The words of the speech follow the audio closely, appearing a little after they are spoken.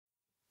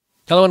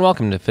Hello and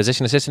welcome to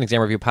Physician Assistant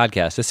Exam Review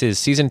Podcast. This is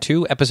Season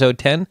 2, Episode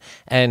 10,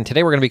 and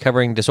today we're going to be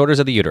covering disorders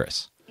of the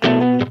uterus.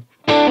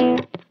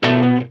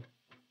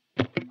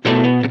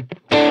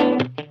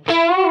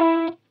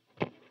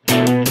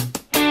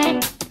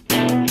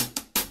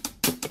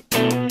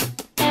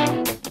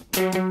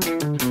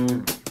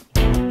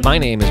 My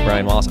name is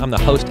Brian Wallace. I'm the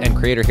host and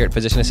creator here at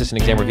Physician Assistant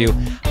Exam Review.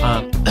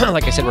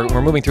 Like I said,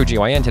 we're moving through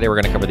GYN. Today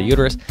we're going to cover the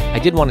uterus. I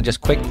did want to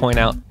just quick point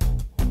out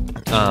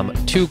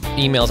two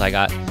emails I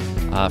got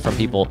from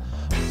people.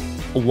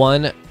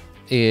 One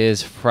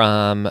is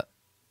from,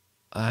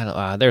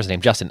 there's his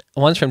name, Justin.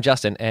 One's from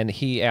Justin, and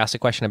he asked a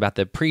question about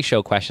the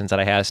pre-show questions that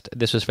I asked.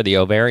 This was for the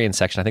ovarian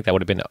section. I think that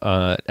would have been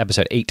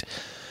episode 8.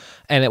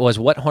 And it was,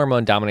 what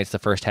hormone dominates the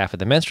first half of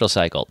the menstrual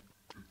cycle?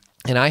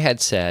 And I had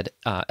said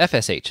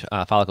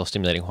FSH,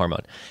 follicle-stimulating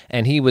hormone.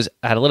 And he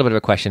had a little bit of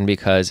a question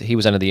because he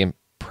was under the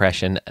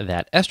impression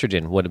that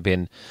estrogen would have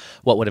been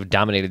what would have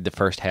dominated the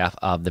first half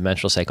of the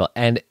menstrual cycle.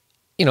 And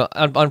you know,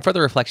 on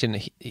further reflection,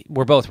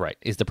 we're both right,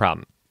 is the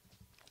problem.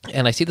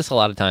 And I see this a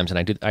lot of times,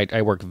 and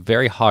I work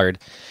very hard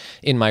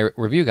in my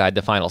review guide,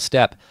 the final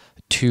step,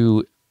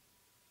 to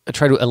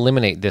try to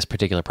eliminate this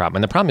particular problem.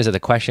 And the problem is that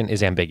the question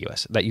is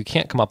ambiguous, that you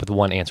can't come up with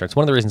one answer. It's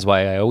one of the reasons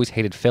why I always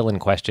hated fill-in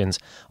questions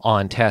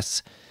on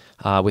tests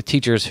with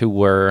teachers who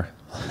were,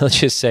 let's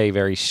just say,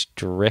 very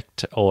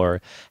strict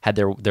or had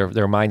their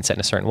mindset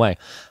in a certain way.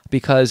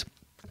 Because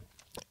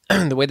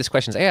the way this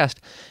question is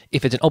asked,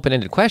 if it's an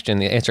open-ended question,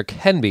 the answer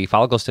can be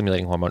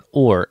follicle-stimulating hormone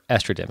or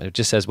estrogen. It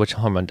just says which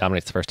hormone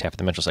dominates the first half of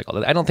the menstrual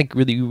cycle. I don't think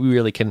you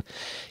really can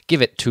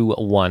give it to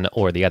one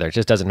or the other. It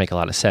just doesn't make a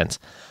lot of sense.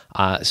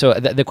 So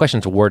the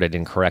question's worded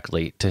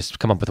incorrectly to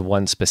come up with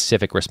one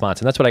specific response.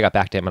 And that's what I got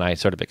back to him and I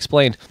sort of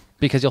explained,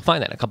 because you'll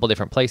find that in a couple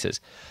different places.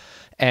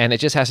 And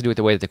it just has to do with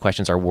the way that the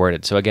questions are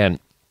worded. So again,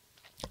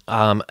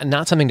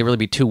 not something to really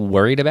be too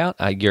worried about.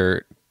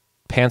 Your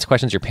PANCE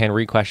questions, your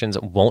PANRE questions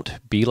won't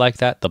be like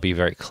that. They'll be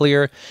very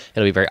clear.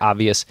 It'll be very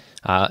obvious.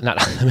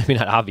 Maybe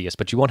not obvious,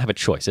 but you won't have a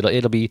choice.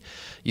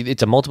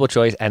 It's a multiple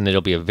choice, and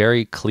it'll be a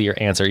very clear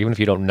answer. Even if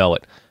you don't know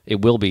it,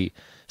 it will be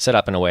set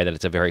up in a way that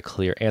it's a very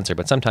clear answer.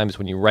 But sometimes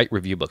when you write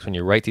review books, when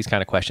you write these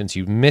kind of questions,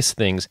 you miss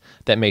things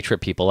that may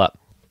trip people up.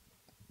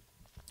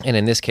 And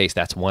in this case,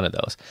 that's one of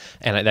those.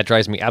 And that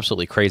drives me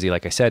absolutely crazy,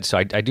 like I said. So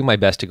I do my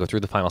best to go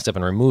through the final step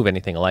and remove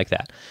anything like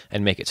that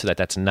and make it so that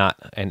that's not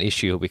an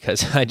issue,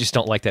 because I just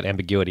don't like that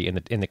ambiguity in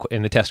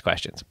the test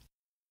questions.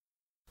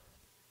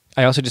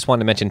 I also just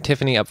wanted to mention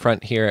Tiffany up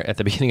front here at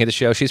the beginning of the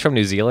show. She's from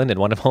New Zealand and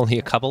one of only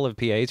a couple of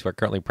PAs who are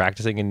currently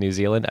practicing in New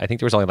Zealand. I think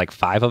there was only like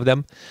 5 of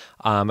them.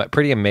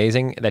 Pretty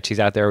amazing that she's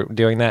out there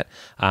doing that.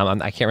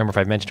 I can't remember if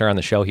I mentioned her on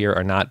the show here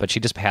or not, but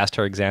she just passed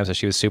her exam, so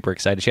she was super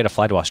excited. She had to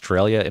fly to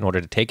Australia in order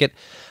to take it.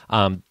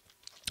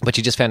 But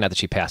she just found out that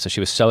she passed, so she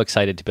was so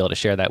excited to be able to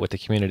share that with the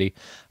community,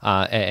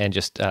 and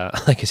just,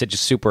 like I said,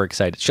 just super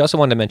excited. She also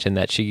wanted to mention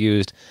that she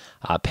used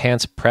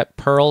PANCE Prep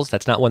Pearls.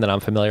 That's not one that I'm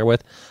familiar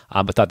with,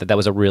 but thought that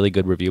was a really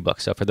good review book.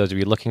 So for those of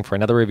you looking for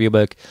another review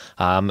book,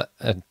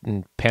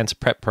 PANCE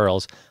Prep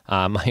Pearls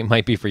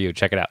might be for you.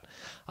 Check it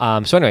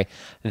out. So anyway,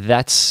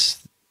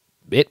 that's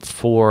it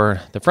for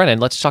the front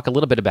end. Let's talk a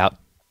little bit about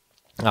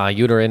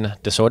uterine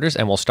disorders,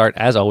 and we'll start,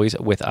 as always,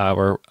 with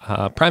our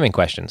priming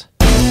questions.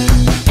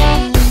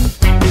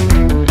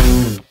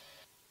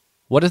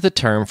 What is the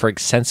term for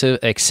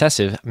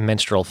excessive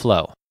menstrual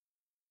flow?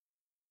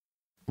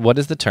 What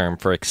is the term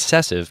for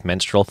excessive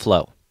menstrual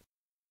flow?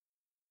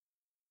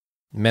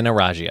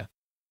 Menorrhagia.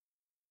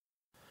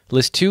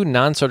 List 2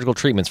 non-surgical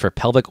treatments for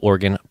pelvic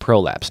organ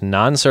prolapse.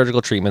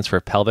 Non-surgical treatments for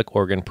pelvic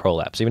organ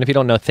prolapse. Even if you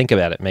don't know, think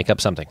about it. Make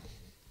up something.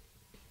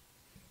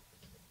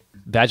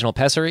 Vaginal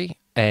pessary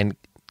and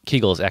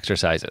Kegels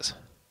exercises.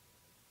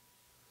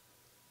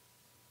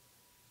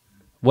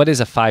 What is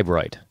a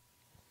fibroid?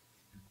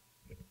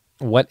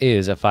 What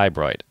is a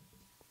fibroid?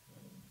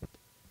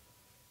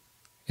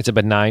 It's a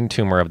benign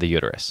tumor of the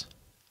uterus.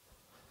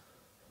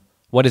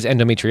 What is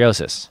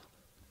endometriosis?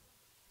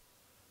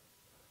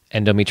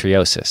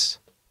 Endometriosis.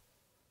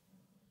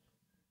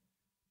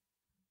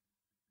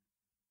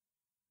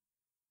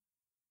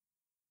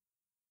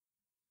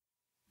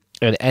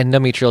 An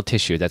endometrial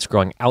tissue that's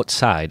growing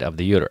outside of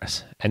the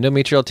uterus.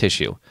 Endometrial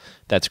tissue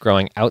that's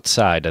growing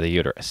outside of the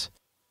uterus.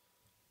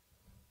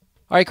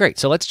 All right, great.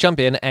 So let's jump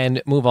in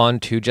and move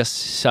on to just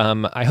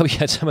some, I hope you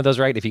had some of those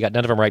right. If you got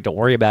none of them right, don't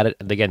worry about it.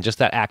 And again, just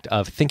that act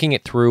of thinking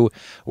it through,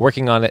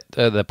 working on it,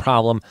 the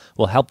problem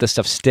will help this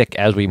stuff stick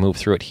as we move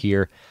through it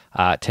here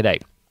today.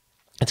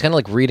 It's kind of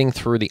like reading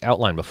through the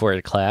outline before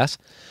a class.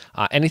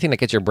 Anything that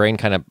gets your brain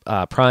kind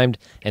of primed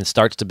and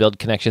starts to build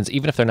connections,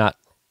 even if they're not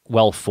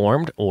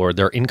well-formed or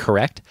they're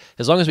incorrect,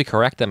 as long as we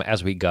correct them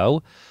as we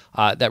go,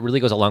 that really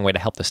goes a long way to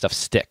help this stuff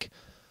stick.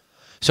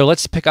 So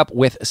let's pick up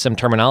with some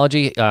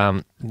terminology.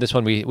 This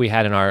one we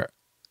had in our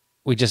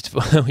we just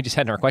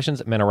had in our questions.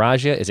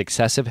 Menorrhagia is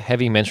excessive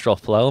heavy menstrual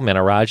flow.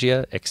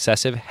 Menorrhagia,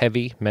 excessive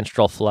heavy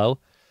menstrual flow.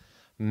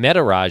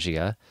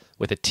 Metorrhagia,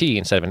 with a T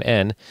instead of an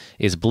N,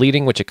 is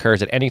bleeding which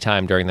occurs at any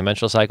time during the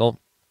menstrual cycle.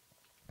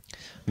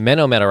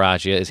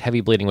 Menomenorrhagia is heavy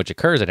bleeding which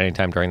occurs at any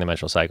time during the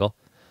menstrual cycle.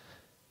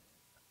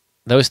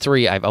 Those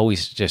three I've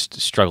always just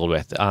struggled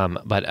with,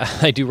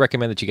 but I do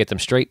recommend that you get them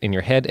straight in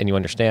your head and you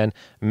understand.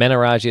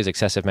 Menorrhagia is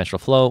excessive menstrual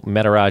flow.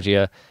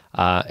 Metorrhagia,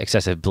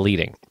 excessive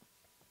bleeding.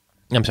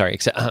 I'm sorry,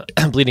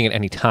 bleeding at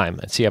any time.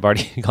 See, I've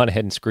already gone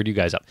ahead and screwed you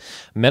guys up.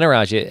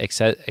 Menorrhagia,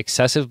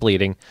 excessive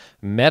bleeding.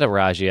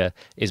 Metorrhagia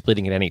is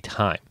bleeding at any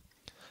time.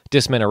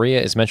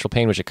 Dysmenorrhea is menstrual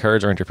pain which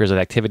occurs or interferes with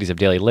activities of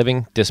daily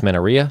living.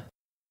 Dysmenorrhea.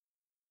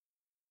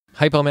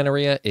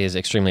 Hypomenorrhea is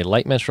extremely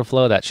light menstrual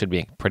flow. That should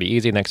be pretty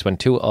easy. Next one,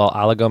 too,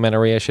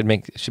 oligomenorrhea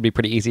should be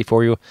pretty easy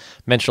for you.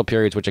 Menstrual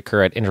periods which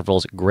occur at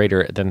intervals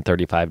greater than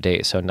 35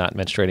 days. So not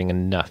menstruating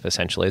enough,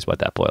 essentially, is what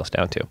that boils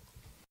down to.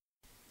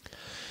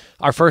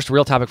 Our first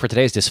real topic for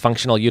today is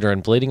dysfunctional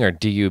uterine bleeding, or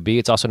DUB.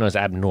 It's also known as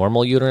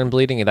abnormal uterine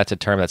bleeding, and that's a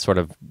term that's sort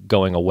of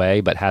going away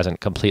but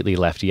hasn't completely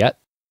left yet.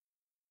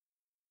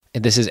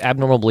 And this is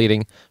abnormal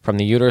bleeding from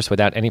the uterus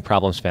without any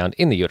problems found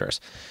in the uterus.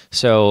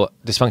 So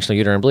dysfunctional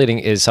uterine bleeding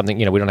is something,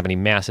 we don't have any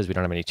masses, we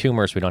don't have any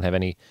tumors, we don't have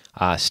any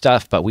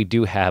stuff, but we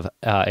do have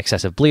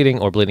excessive bleeding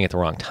or bleeding at the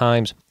wrong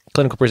times.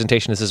 Clinical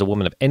presentation, this is a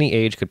woman of any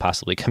age could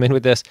possibly come in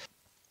with this.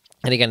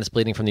 And again, it's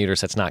bleeding from the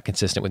uterus that's not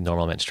consistent with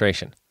normal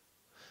menstruation.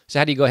 So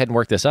how do you go ahead and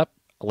work this up?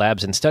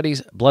 Labs and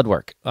studies. Blood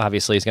work,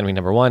 obviously, is going to be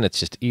number one. It's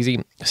just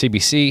easy.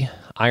 CBC,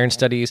 iron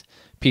studies,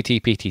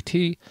 PT,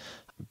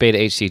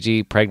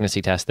 beta-HCG,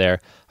 pregnancy test there,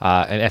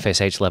 an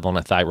FSH level and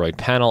a thyroid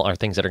panel are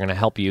things that are going to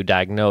help you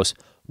diagnose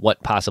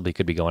what possibly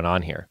could be going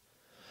on here.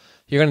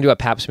 You're going to do a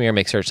pap smear,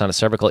 make sure it's not a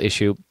cervical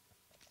issue.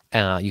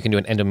 You can do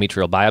an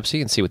endometrial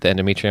biopsy and see what the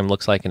endometrium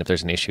looks like and if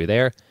there's an issue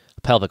there.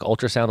 A pelvic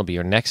ultrasound will be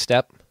your next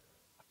step.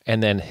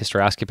 And then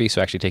hysteroscopy,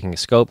 so actually taking a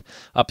scope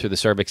up through the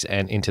cervix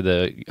and into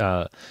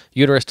the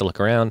uterus to look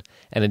around,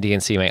 and a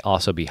DNC may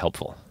also be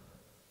helpful.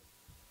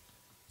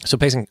 So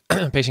patient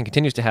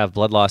continues to have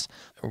blood loss,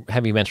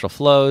 heavy menstrual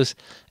flows,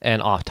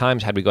 and off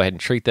times. How do we go ahead and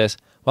treat this?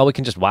 Well, we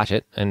can just watch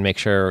it and make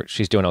sure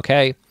she's doing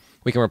okay.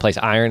 We can replace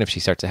iron if she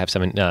starts to have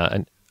some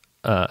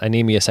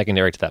anemia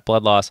secondary to that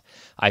blood loss,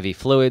 IV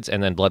fluids,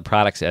 and then blood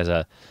products as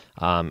a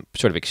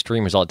sort of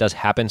extreme result. It does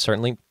happen,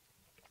 certainly.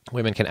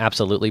 Women can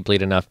absolutely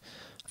bleed enough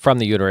from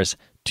the uterus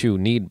to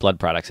need blood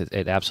products.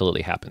 It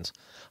absolutely happens.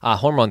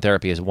 Hormone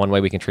therapy is one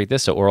way we can treat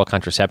this, so oral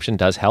contraception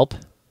does help.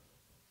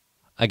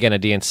 Again, a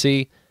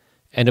DNC.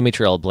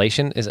 Endometrial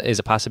ablation is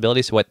a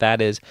possibility. So what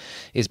that is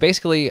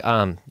basically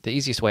the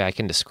easiest way I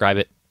can describe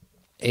it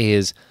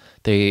is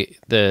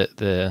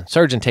the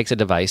surgeon takes a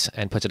device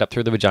and puts it up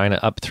through the vagina,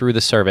 up through the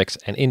cervix,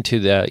 and into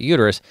the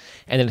uterus,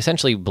 and it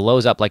essentially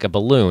blows up like a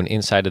balloon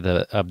inside of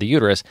the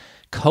uterus,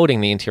 coating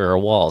the interior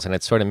walls. And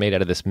it's sort of made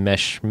out of this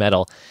mesh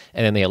metal,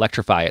 and then they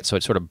electrify it, so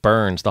it sort of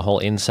burns the whole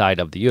inside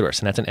of the uterus,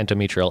 and that's an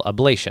endometrial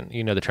ablation.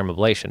 You know the term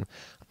ablation.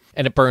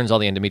 And it burns all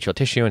the endometrial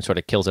tissue and sort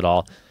of kills it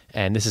all.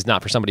 And this is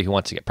not for somebody who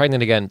wants to get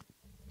pregnant again,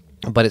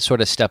 but it's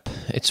sort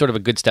of a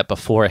good step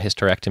before a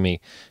hysterectomy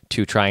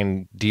to try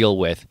and deal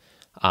with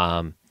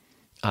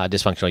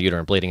dysfunctional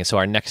uterine bleeding. And so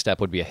our next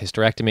step would be a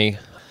hysterectomy.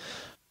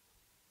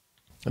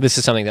 This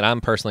is something that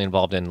I'm personally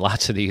involved in.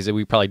 Lots of these.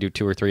 We probably do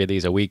 2 or 3 of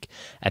these a week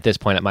at this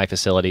point at my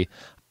facility.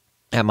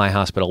 At my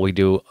hospital, we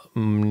do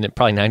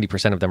probably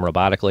 90% of them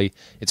robotically.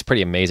 It's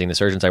pretty amazing. The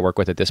surgeons I work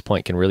with at this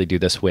point can really do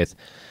this with,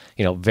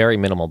 very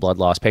minimal blood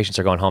loss. Patients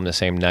are going home the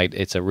same night.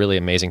 It's a really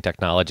amazing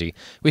technology.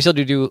 We still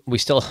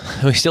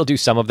do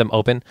some of them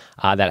open.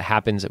 That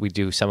happens. We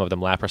do some of them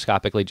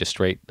laparoscopically, just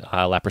straight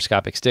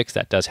laparoscopic sticks.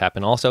 That does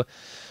happen also.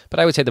 But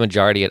I would say the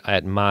majority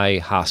at my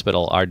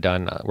hospital are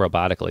done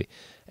robotically.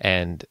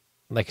 And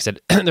like I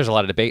said, there's a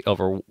lot of debate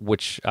over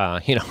which,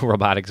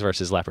 robotics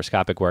versus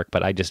laparoscopic work.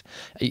 But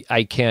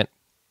I can't.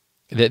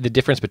 The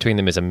difference between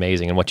them is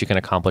amazing, and what you can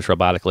accomplish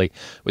robotically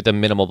with the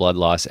minimal blood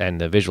loss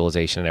and the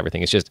visualization and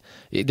everything. It's just,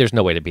 there's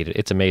no way to beat it.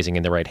 It's amazing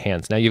in the right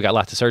hands. Now, you've got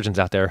lots of surgeons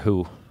out there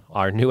who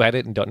are new at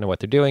it and don't know what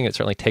they're doing. It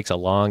certainly takes a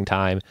long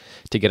time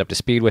to get up to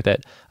speed with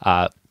it.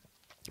 But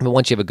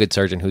once you have a good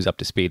surgeon who's up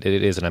to speed,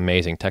 it is an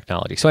amazing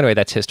technology. So anyway,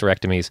 that's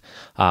hysterectomies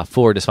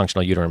for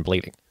dysfunctional uterine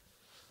bleeding.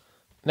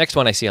 Next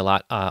one I see a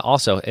lot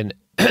also in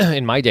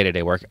my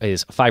day-to-day work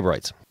is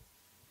fibroids.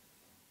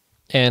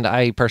 And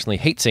I personally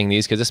hate seeing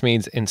these because this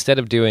means instead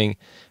of doing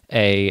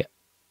a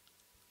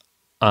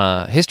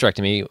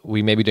hysterectomy,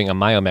 we may be doing a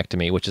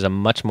myomectomy, which is a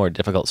much more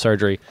difficult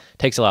surgery,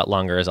 takes a lot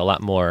longer, is a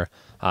lot more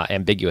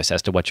ambiguous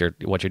as to what you're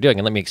doing.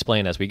 And let me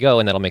explain as we go,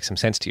 and that'll make some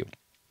sense to you.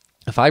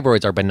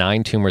 Fibroids are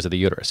benign tumors of the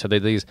uterus. So they're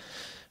these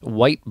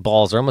white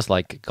balls, are almost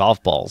like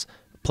golf balls,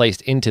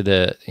 placed into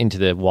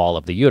the wall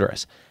of the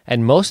uterus.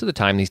 And most of the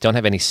time, these don't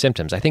have any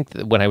symptoms. I think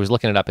when I was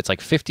looking it up, it's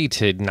like 50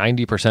 to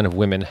 90% of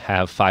women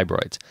have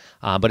fibroids,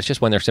 but it's just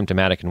when they're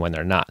symptomatic and when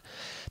they're not.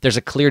 There's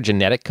a clear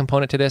genetic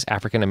component to this.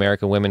 African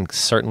American women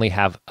certainly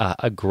have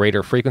a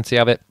greater frequency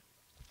of it.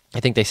 I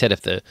think they said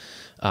if the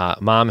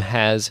mom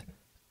has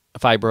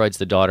fibroids,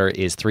 the daughter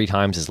is 3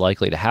 times as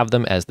likely to have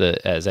them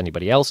as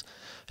anybody else.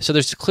 So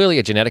there's clearly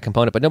a genetic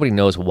component, but nobody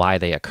knows why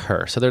they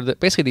occur. So they're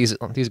basically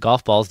these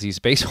golf balls, these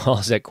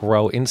baseballs that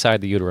grow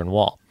inside the uterine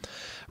wall.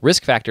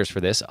 Risk factors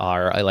for this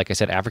are, like I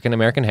said, African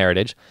American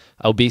heritage,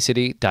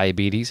 obesity,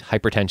 diabetes,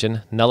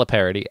 hypertension,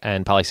 nulliparity,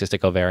 and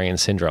polycystic ovarian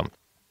syndrome.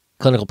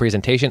 Clinical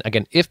presentation,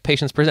 again, if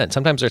patients present,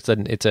 sometimes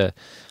it's a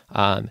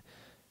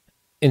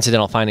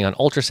incidental finding on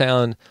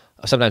ultrasound.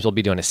 Sometimes we'll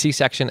be doing a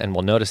C-section and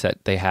we'll notice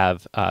that they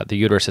have the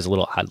uterus is a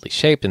little oddly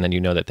shaped, and then you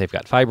know that they've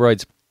got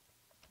fibroids,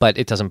 but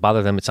it doesn't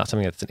bother them. It's not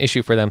something that's an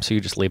issue for them, so you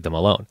just leave them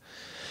alone.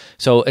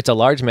 So it's a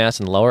large mass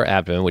in the lower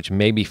abdomen, which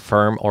may be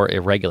firm or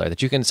irregular,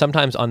 that you can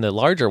sometimes on the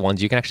larger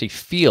ones, you can actually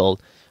feel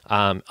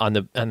on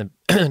the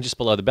just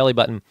below the belly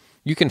button,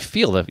 you can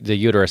feel the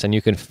uterus and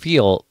you can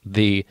feel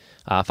the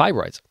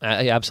fibroids,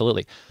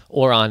 absolutely,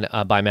 or on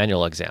a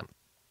bimanual exam.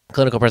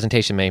 Clinical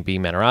presentation may be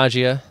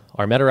menorrhagia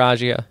or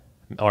metorrhagia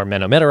or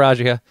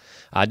menometorrhagia,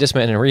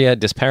 dysmenorrhea,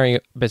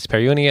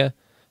 dyspareunia,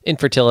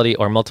 infertility,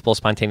 or multiple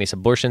spontaneous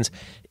abortions.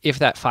 If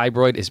that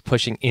fibroid is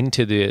pushing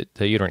into the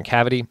uterine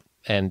cavity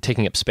and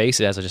taking up space,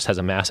 it just has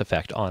a mass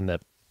effect on the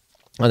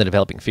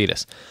developing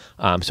fetus.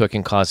 So it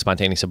can cause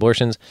spontaneous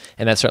abortions,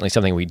 and that's certainly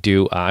something we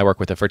do. I work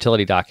with a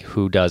fertility doc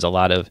who does a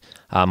lot of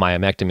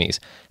myomectomies,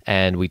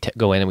 and we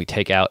go in and we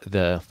take out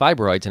the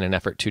fibroids in an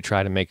effort to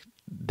try to make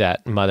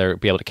that mother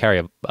be able to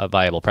carry a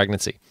viable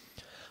pregnancy.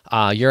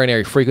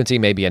 Urinary frequency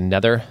may be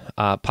another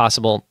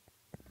possible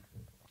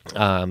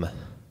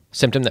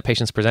symptom that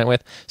patients present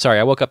with. Sorry,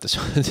 I woke up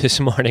this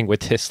morning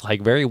with this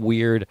like very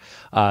weird,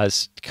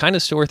 kind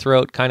of sore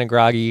throat, kind of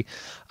groggy,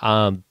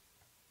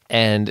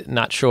 and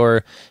not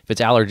sure if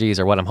it's allergies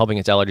or what. I'm hoping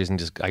it's allergies,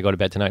 and I go to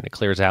bed tonight and it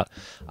clears out.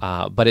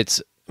 But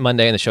it's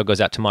Monday and the show goes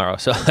out tomorrow,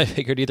 so I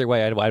figured either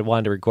way I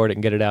wanted to record it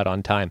and get it out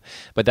on time.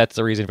 But that's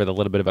the reason for the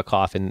little bit of a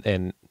cough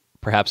and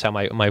perhaps how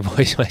my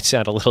voice might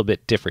sound a little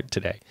bit different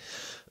today.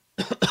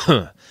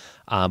 But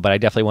I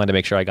definitely wanted to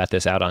make sure I got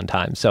this out on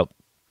time. So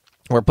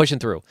we're pushing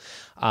through.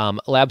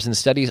 Labs and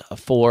studies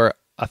for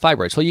a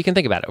fibroid. So you can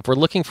think about it. If we're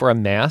looking for a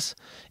mass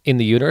in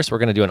the uterus, we're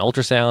going to do an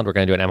ultrasound, we're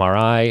going to do an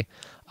MRI,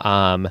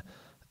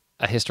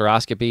 a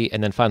hysteroscopy,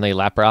 and then finally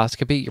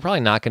laparoscopy. You're probably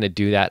not going to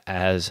do that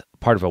as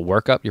part of a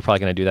workup. You're probably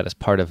going to do that as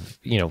part of,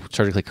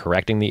 surgically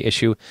correcting the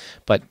issue,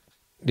 but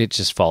it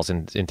just falls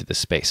into this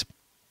space.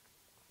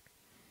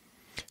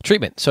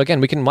 Treatment. So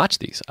again, we can watch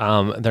these.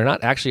 They're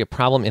not actually a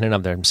problem in and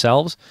of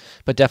themselves,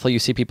 but definitely you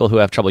see people who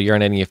have trouble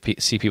urinating, you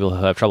see people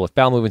who have trouble with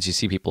bowel movements, you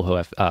see people who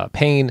have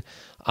pain,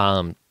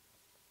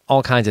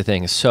 all kinds of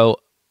things. So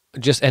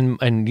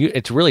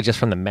it's really just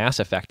from the mass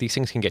effect. These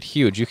things can get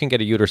huge. You can get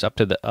a uterus up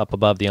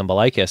above the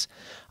umbilicus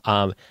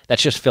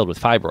that's just filled with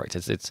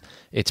fibroids.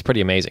 It's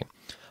pretty amazing.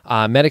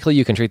 Medically,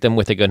 you can treat them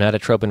with a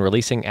gonadotropin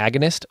releasing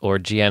agonist or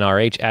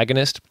GnRH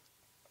agonist.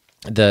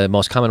 The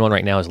most common one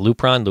right now is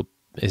Lupron.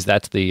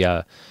 That's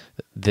the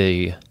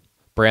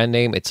brand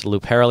name. It's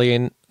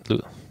Leuprolene.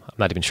 I'm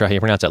not even sure how you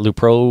pronounce that.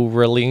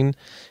 Leuprolene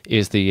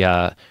is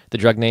the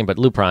drug name, but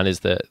Lupron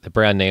is the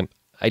brand name.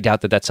 I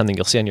doubt that that's something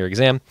you'll see on your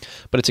exam,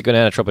 but it's a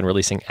gonadotropin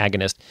releasing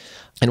agonist.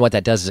 And what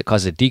that does is it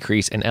causes a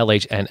decrease in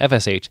LH and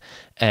FSH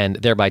and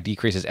thereby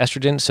decreases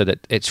estrogen so that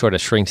it sort of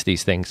shrinks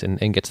these things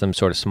and gets them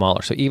sort of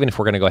smaller. So even if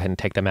we're going to go ahead and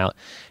take them out,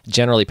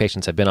 generally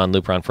patients have been on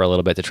Lupron for a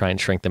little bit to try and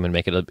shrink them and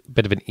make it a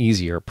bit of an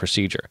easier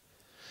procedure.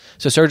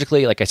 So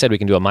surgically, like I said, we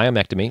can do a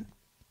myomectomy.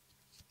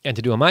 And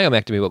to do a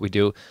myomectomy, what we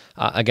do,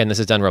 again, this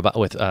is done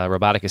with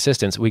robotic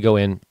assistance. We go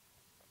in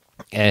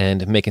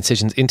and make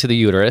incisions into the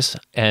uterus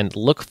and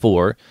look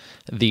for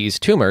these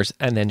tumors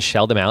and then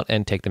shell them out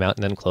and take them out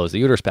and then close the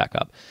uterus back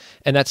up.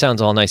 And that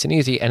sounds all nice and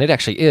easy, and it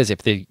actually is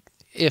if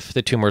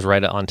the tumor is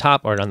right on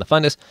top or on the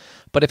fundus.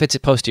 But if it's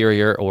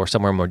posterior or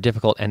somewhere more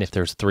difficult, and if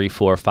there's 3,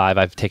 4, 5,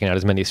 I've taken out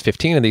as many as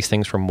 15 of these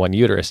things from one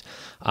uterus,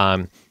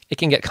 it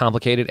can get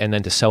complicated, and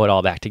then to sew it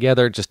all back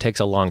together just takes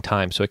a long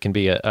time. So it can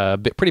be a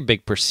pretty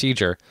big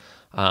procedure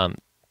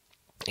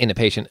in a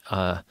patient.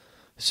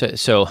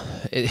 So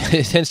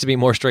it tends to be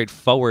more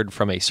straightforward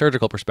from a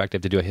surgical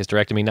perspective to do a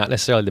hysterectomy, not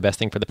necessarily the best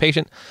thing for the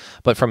patient,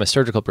 but from a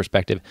surgical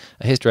perspective,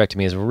 a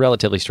hysterectomy is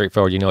relatively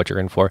straightforward. You know what you're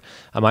in for.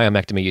 A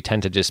myomectomy, you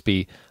tend to just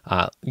be,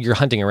 you're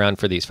hunting around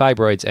for these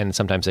fibroids, and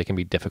sometimes they can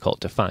be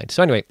difficult to find.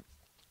 So anyway,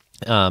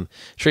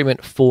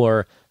 treatment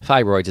for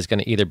fibroids is going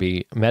to either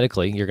be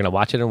medically, you're going to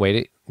watch it and wait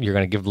it, you're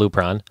going to give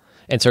Lupron,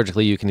 and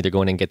surgically you can either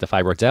go in and get the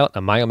fibroids out,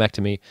 a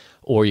myomectomy,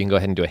 or you can go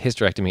ahead and do a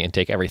hysterectomy and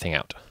take everything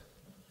out.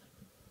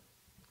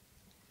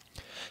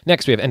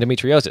 Next, we have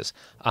endometriosis.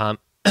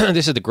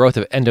 This is the growth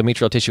of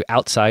endometrial tissue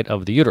outside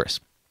of the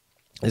uterus.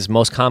 It is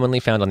most commonly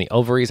found on the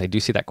ovaries. I do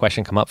see that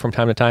question come up from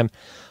time to time.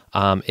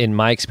 In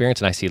my experience,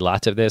 and I see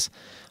lots of this,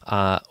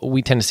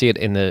 we tend to see it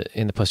in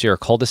the posterior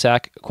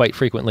cul-de-sac quite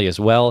frequently as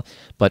well.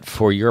 But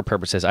for your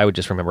purposes, I would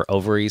just remember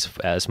ovaries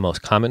as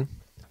most common.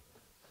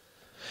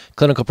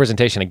 Clinical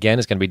presentation, again,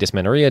 is going to be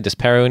dysmenorrhea,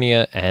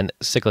 dyspareunia, and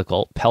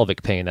cyclical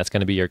pelvic pain. That's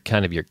going to be your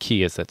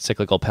key, is that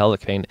cyclical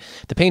pelvic pain.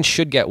 The pain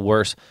should get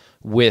worse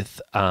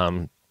with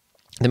the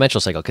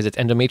menstrual cycle because it's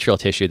endometrial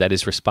tissue that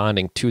is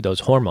responding to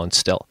those hormones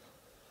still.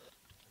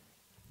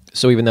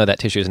 So even though that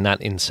tissue is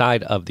not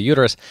inside of the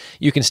uterus,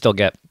 you can still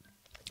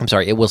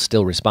it will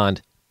still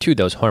respond to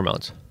those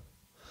hormones.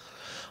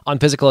 On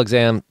physical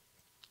exam,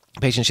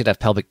 patients should have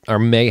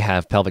may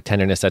have pelvic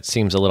tenderness. That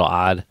seems a little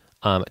odd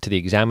to the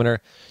examiner.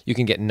 You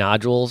can get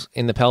nodules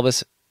in the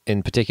pelvis,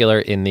 in particular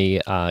in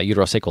the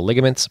uterosacral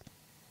ligaments.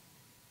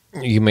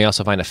 You may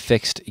also find a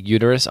fixed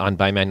uterus on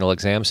bimanual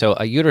exam. So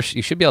a uterus,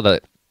 you should be able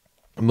to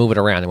move it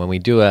around. And when we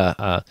do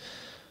a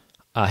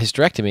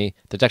hysterectomy,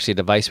 there's actually a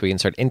device we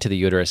insert into the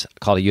uterus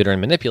called a uterine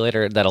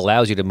manipulator that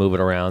allows you to move it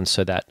around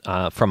so that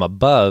from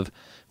above,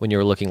 when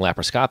you're looking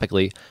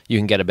laparoscopically, you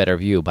can get a better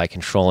view by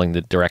controlling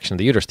the direction of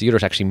the uterus. The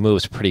uterus actually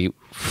moves pretty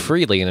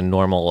freely in a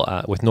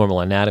normal, with normal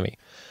anatomy.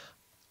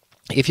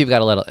 If you've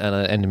got a lot of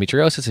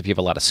endometriosis, if you have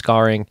a lot of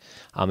scarring,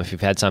 if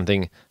you've had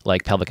something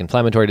like pelvic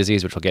inflammatory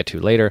disease, which we'll get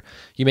to later,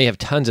 you may have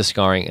tons of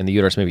scarring and the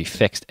uterus may be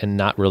fixed and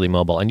not really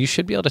mobile. And you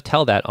should be able to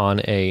tell that on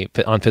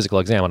physical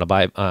exam, on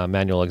a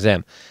manual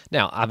exam.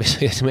 Now,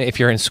 obviously, if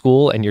you're in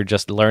school and you're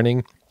just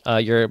learning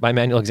your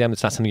bimanual exam,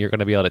 it's not something you're going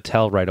to be able to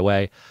tell right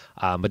away.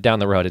 But down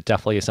the road, it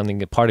definitely is something,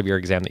 part of your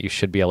exam that you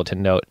should be able to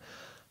note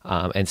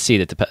and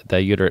see that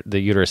the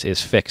uterus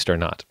is fixed or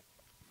not.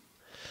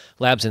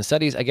 Labs and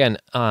studies, again,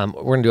 we're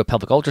going to do a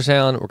pelvic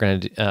ultrasound, we're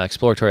going to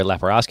exploratory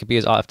laparoscopy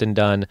is often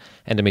done,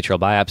 endometrial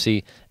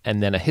biopsy,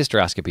 and then a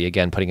hysteroscopy,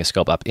 again, putting a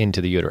scope up into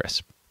the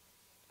uterus.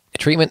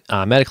 Treatment,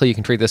 medically, you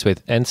can treat this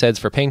with NSAIDs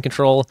for pain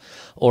control,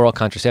 oral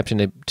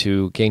contraception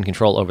to gain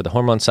control over the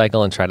hormone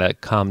cycle and try to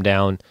calm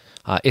down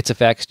its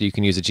effects. You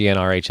can use a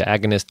GnRH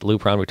agonist,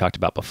 Lupron, we talked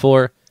about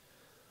before.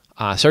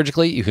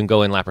 Surgically, you can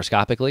go in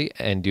laparoscopically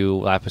and do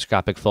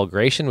laparoscopic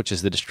fulguration, which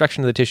is the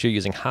destruction of the tissue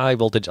using high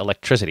voltage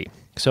electricity.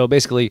 So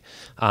basically,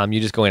 you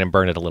just go in and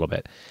burn it a little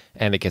bit,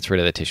 and it gets rid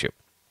of the tissue.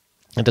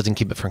 It doesn't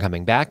keep it from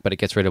coming back, but it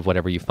gets rid of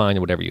whatever you find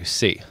and whatever you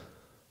see.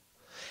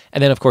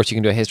 And then, of course, you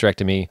can do a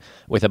hysterectomy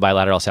with a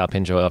bilateral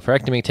salpingo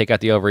oophorectomy, take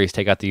out the ovaries,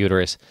 take out the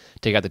uterus,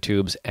 take out the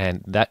tubes,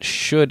 and that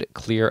should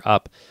clear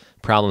up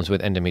problems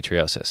with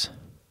endometriosis,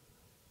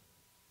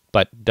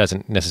 but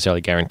doesn't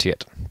necessarily guarantee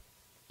it.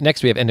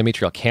 Next, we have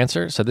endometrial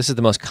cancer. So this is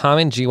the most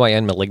common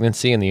GYN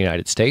malignancy in the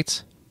United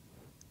States.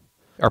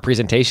 Our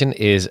presentation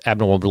is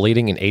abnormal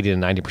bleeding in 80 to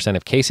 90%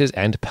 of cases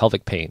and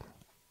pelvic pain.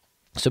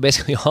 So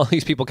basically, all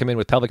these people come in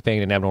with pelvic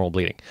pain and abnormal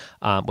bleeding,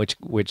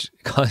 which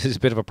causes a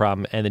bit of a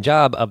problem. And the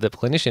job of the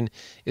clinician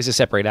is to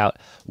separate out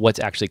what's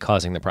actually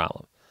causing the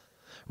problem.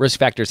 Risk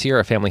factors here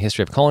are family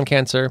history of colon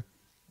cancer,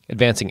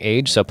 advancing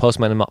age. So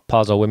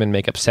postmenopausal women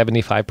make up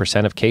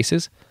 75% of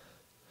cases,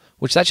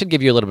 which that should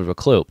give you a little bit of a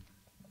clue.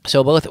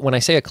 So both when I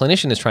say a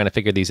clinician is trying to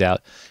figure these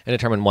out and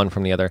determine one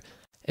from the other,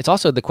 it's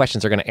also the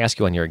questions they're going to ask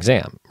you on your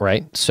exam,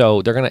 right?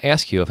 So they're going to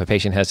ask you if a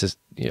patient has this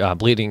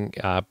bleeding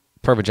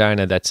per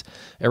vagina that's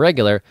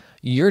irregular.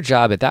 Your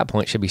job at that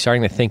point should be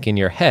starting to think in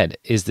your head,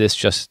 is this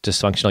just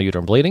dysfunctional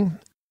uterine bleeding?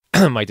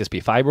 Might this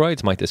be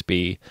fibroids? Might this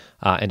be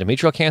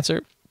endometrial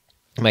cancer?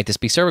 Might this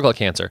be cervical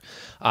cancer?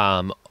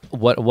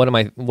 What are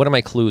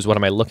my clues? What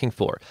am I looking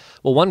for?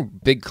 Well, one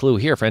big clue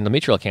here for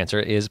endometrial cancer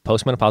is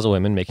postmenopausal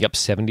women making up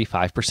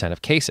 75%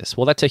 of cases.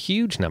 Well, that's a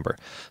huge number.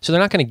 So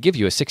they're not going to give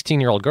you a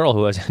 16-year-old girl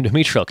who has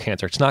endometrial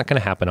cancer. It's not going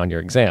to happen on your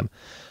exam.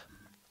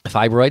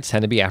 Fibroids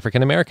tend to be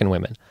African-American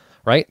women,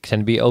 right?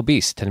 Tend to be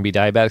obese, tend to be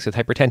diabetics with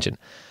hypertension.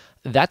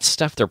 That's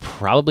stuff they're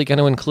probably going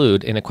to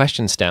include in a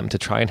question stem to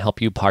try and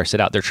help you parse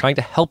it out. They're trying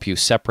to help you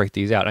separate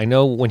these out. I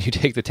know when you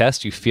take the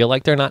test, you feel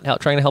like they're not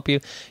trying to help you.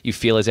 You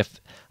feel as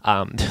if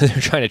they're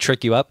trying to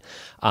trick you up.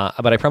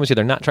 But I promise you,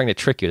 they're not trying to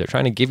trick you. They're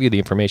trying to give you the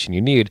information you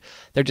need.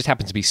 There just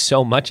happens to be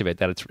so much of it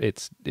that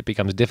it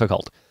becomes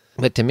difficult.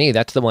 But to me,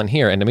 that's the one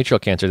here,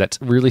 endometrial cancer, that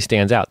really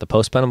stands out. The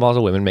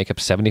postmenopausal women make up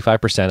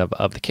 75%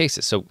 of the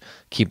cases. So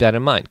keep that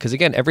in mind. Because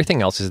again,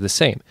 everything else is the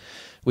same.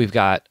 We've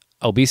got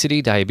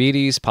obesity,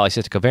 diabetes,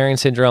 polycystic ovarian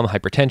syndrome,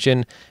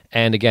 hypertension,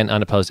 and again,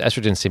 unopposed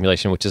estrogen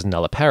stimulation, which is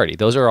nulliparity.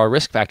 Those are our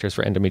risk factors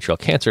for endometrial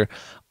cancer,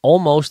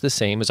 almost the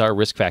same as our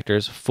risk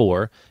factors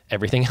for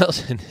everything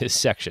else in this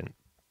section,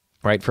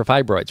 right? For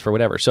fibroids, for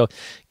whatever. So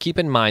keep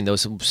in mind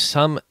those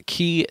some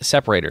key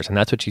separators, and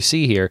that's what you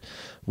see here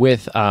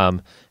with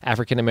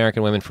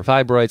African-American women for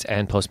fibroids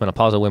and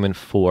postmenopausal women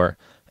for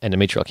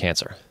endometrial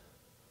cancer.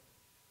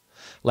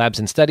 Labs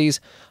and studies,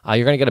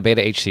 you're going to get a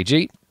beta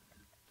HCG.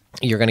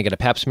 You're going to get a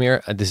pap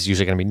smear. This is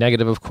usually going to be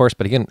negative, of course,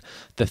 but again,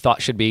 the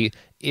thought should be,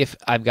 if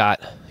I've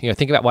got,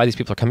 think about why these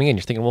people are coming in.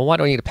 You're thinking, well, why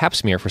do I need a pap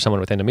smear for someone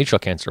with endometrial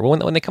cancer? Well,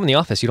 when they come in the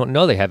office, you don't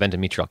know they have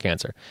endometrial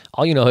cancer.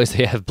 All you know is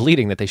they have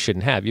bleeding that they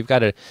shouldn't have. You've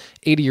got an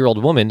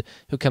 80-year-old woman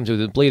who comes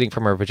with bleeding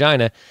from her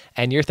vagina,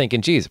 and you're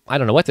thinking, geez, I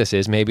don't know what this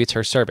is. Maybe it's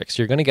her cervix.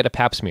 You're going to get a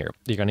pap smear.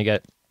 You're going to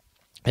get,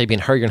 maybe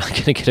in her, you're not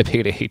going to get a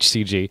beta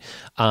HCG.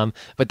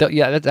 But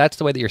that's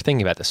the way that you're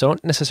thinking about this. So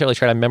don't necessarily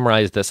try to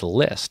memorize this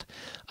list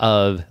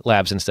of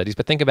labs and studies,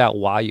 but think about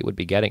why you would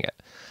be getting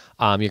it.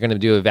 You're going to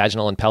do a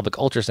vaginal and pelvic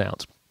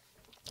ultrasounds.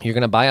 You're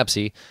going to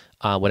biopsy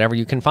whatever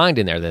you can find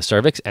in there, the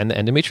cervix and the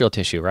endometrial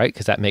tissue, right?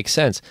 Because that makes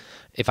sense.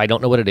 If I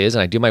don't know what it is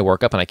and I do my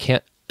workup and I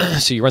can't,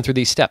 so you run through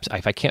these steps.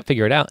 If I can't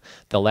figure it out,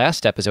 the last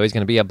step is always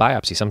going to be a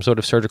biopsy, some sort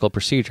of surgical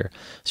procedure.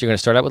 So you're going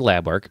to start out with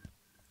lab work.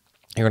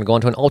 You're going to go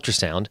into an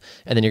ultrasound,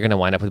 and then you're going to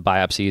wind up with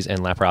biopsies and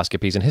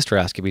laparoscopies and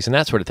hysteroscopies and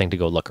that sort of thing to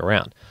go look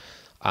around.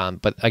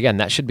 But again,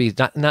 that should be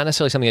not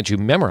necessarily something that you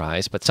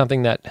memorize, but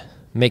something that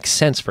make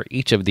sense for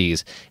each of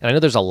these. And I know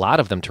there's a lot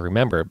of them to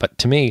remember, but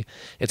to me,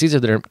 it's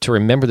easier to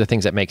remember the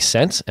things that make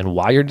sense and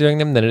why you're doing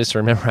them than it is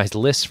to memorize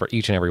lists for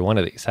each and every one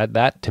of these.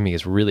 That to me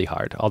is really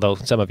hard, although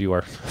some of you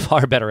are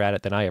far better at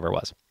it than I ever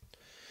was.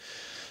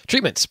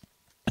 Treatments.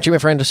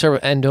 Treatment for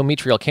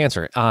endometrial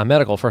cancer.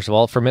 Medical, first of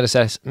all, for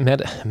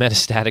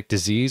metastatic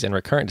disease and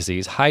recurrent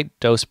disease,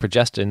 high-dose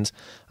progestins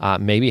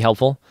may be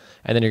helpful,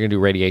 and then you're going to do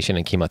radiation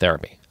and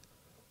chemotherapy.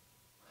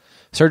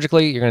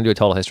 Surgically, you're going to do a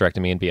total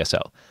hysterectomy and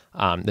BSO.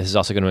 This is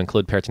also going to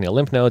include peritoneal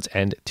lymph nodes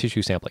and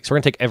tissue sampling. So we're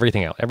going to take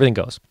everything out. Everything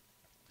goes.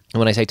 And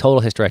when I say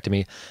total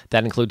hysterectomy,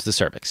 that includes the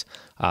cervix.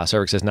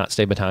 Cervix does not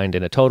stay behind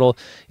in a total.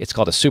 It's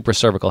called a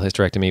supracervical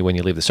hysterectomy when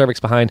you leave the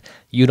cervix behind.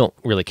 You don't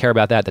really care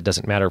about that. That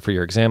doesn't matter for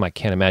your exam. I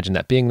can't imagine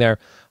that being there.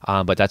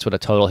 But that's what a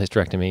total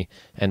hysterectomy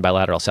and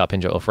bilateral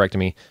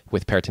salpingo-oophorectomy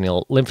with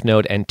peritoneal lymph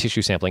node and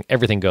tissue sampling,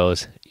 everything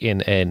goes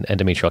in an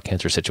endometrial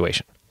cancer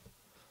situation.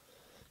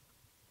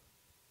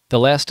 The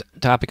last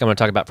topic I'm going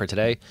to talk about for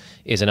today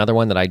is another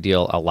one that I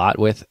deal a lot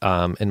with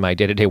in my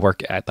day-to-day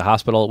work at the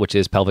hospital, which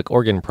is pelvic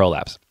organ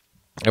prolapse.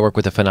 I work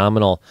with a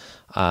phenomenal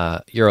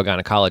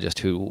urogynecologist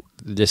who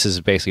this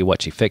is basically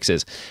what she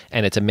fixes.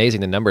 And it's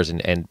amazing the numbers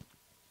and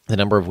the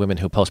number of women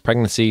who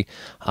post-pregnancy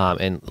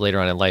and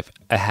later on in life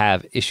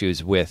have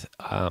issues with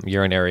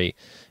urinary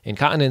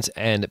incontinence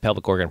and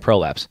pelvic organ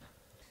prolapse.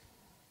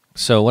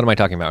 So what am I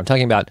talking about? I'm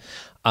talking about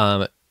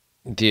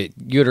the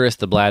uterus,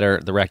 the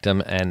bladder, the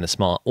rectum, and the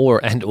small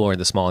or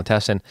the small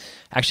intestine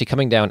actually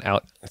coming down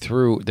out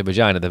through the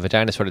vagina. The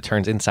vagina sort of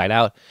turns inside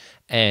out,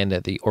 and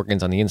the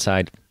organs on the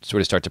inside sort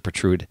of start to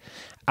protrude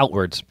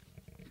outwards,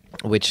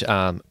 which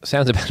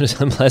sounds about as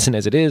unpleasant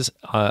as it is.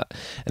 And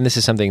this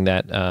is something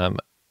that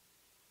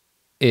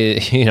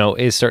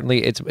is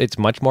certainly it's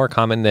much more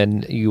common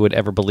than you would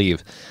ever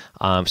believe.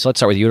 So let's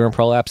start with uterine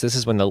prolapse. This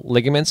is when the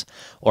ligaments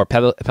or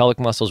pelvic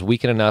muscles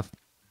weaken enough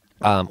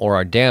or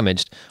are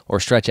damaged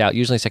or stretch out,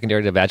 usually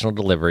secondary to vaginal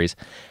deliveries,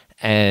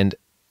 and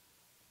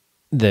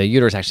the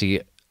uterus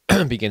actually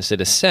begins to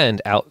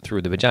descend out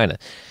through the vagina.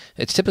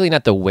 It's typically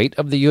not the weight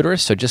of the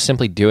uterus, so just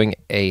simply doing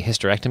a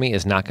hysterectomy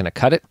is not going to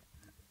cut it.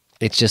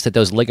 It's just that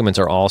those ligaments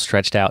are all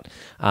stretched out,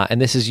 and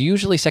this is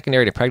usually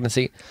secondary to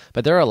pregnancy,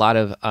 but there are a lot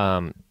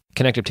of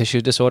connective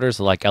tissue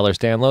disorders like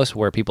Ehlers-Danlos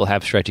where people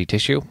have stretchy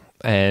tissue,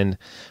 and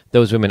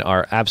those women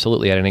are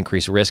absolutely at an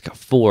increased risk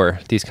for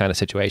these kind of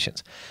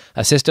situations.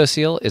 A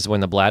cystocele is when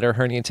the bladder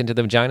herniates into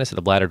the vagina, so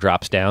the bladder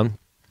drops down.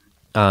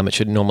 It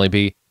should normally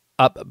be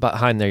up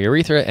behind the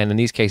urethra, and in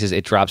these cases,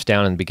 it drops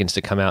down and begins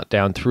to come out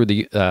down through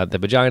the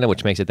vagina,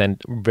 which makes it then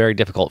very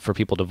difficult for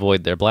people to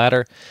void their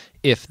bladder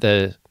if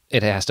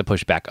it has to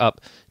push back up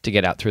to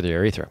get out through the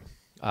urethra.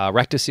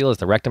 Rectocele is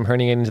the rectum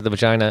herniating into the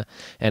vagina,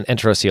 and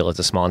enterocele is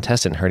the small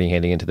intestine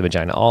herniating into the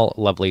vagina. All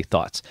lovely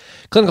thoughts.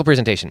 Clinical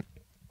presentation.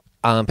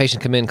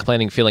 Patients come in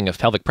complaining feeling of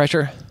pelvic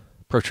pressure,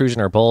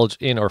 protrusion or bulge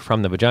in or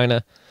from the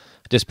vagina,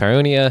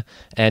 dyspareunia,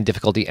 and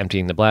difficulty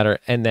emptying the bladder,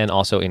 and then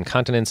also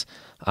incontinence.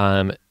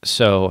 You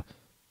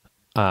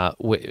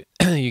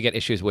get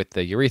issues with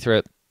the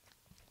urethra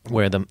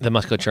where the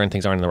musculature and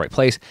things aren't in the right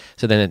place.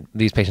 So then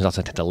these patients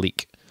also tend to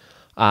leak.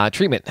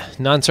 Treatment,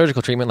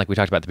 non-surgical treatment, like we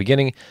talked about at the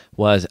beginning,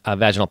 was a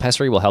vaginal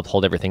pessary will help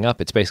hold everything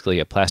up. It's basically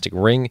a plastic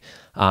ring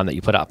that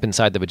you put up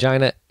inside the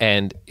vagina,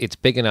 and it's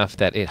big enough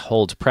that it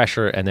holds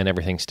pressure, and then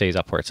everything stays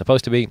up where it's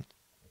supposed to be.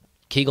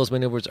 Kegel's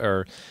maneuvers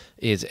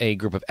is a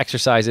group of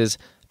exercises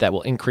that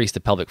will increase the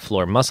pelvic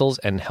floor muscles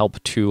and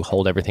help to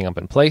hold everything up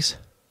in place.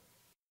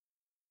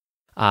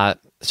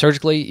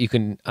 Surgically, you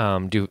can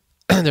do,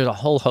 there's a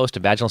whole host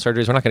of vaginal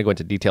surgeries. We're not going to go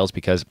into details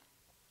because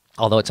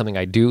although it's something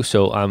I do,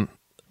 so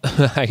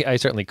I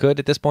certainly could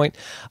at this point.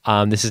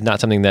 This is not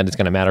something that is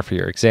going to matter for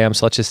your exam.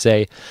 So let's just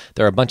say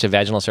there are a bunch of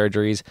vaginal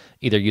surgeries,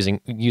 either using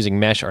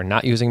mesh or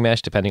not using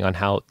mesh, depending on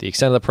how the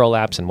extent of the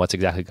prolapse and what's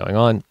exactly going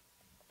on,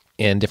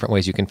 and different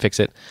ways you can fix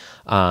it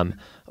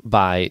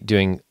by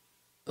doing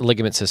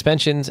ligament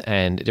suspensions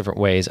and different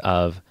ways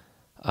of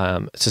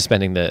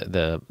suspending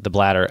the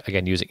bladder.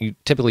 Again,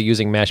 typically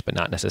using mesh, but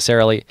not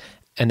necessarily.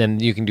 And then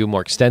you can do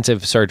more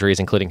extensive surgeries,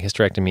 including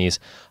hysterectomies,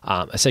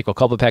 a sacral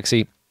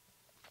colpopexy,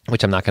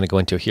 which I'm not going to go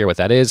into here what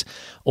that is,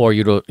 or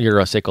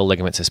urosacral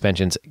ligament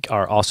suspensions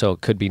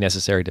could be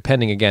necessary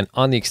depending, again,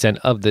 on the extent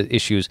of the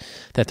issues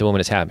that the woman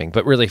is having.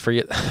 But really, for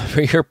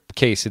your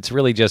case, it's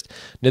really just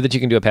know that you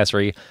can do a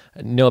pessary,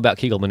 know about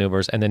Kegel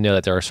maneuvers, and then know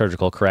that there are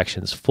surgical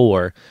corrections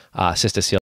for cystocele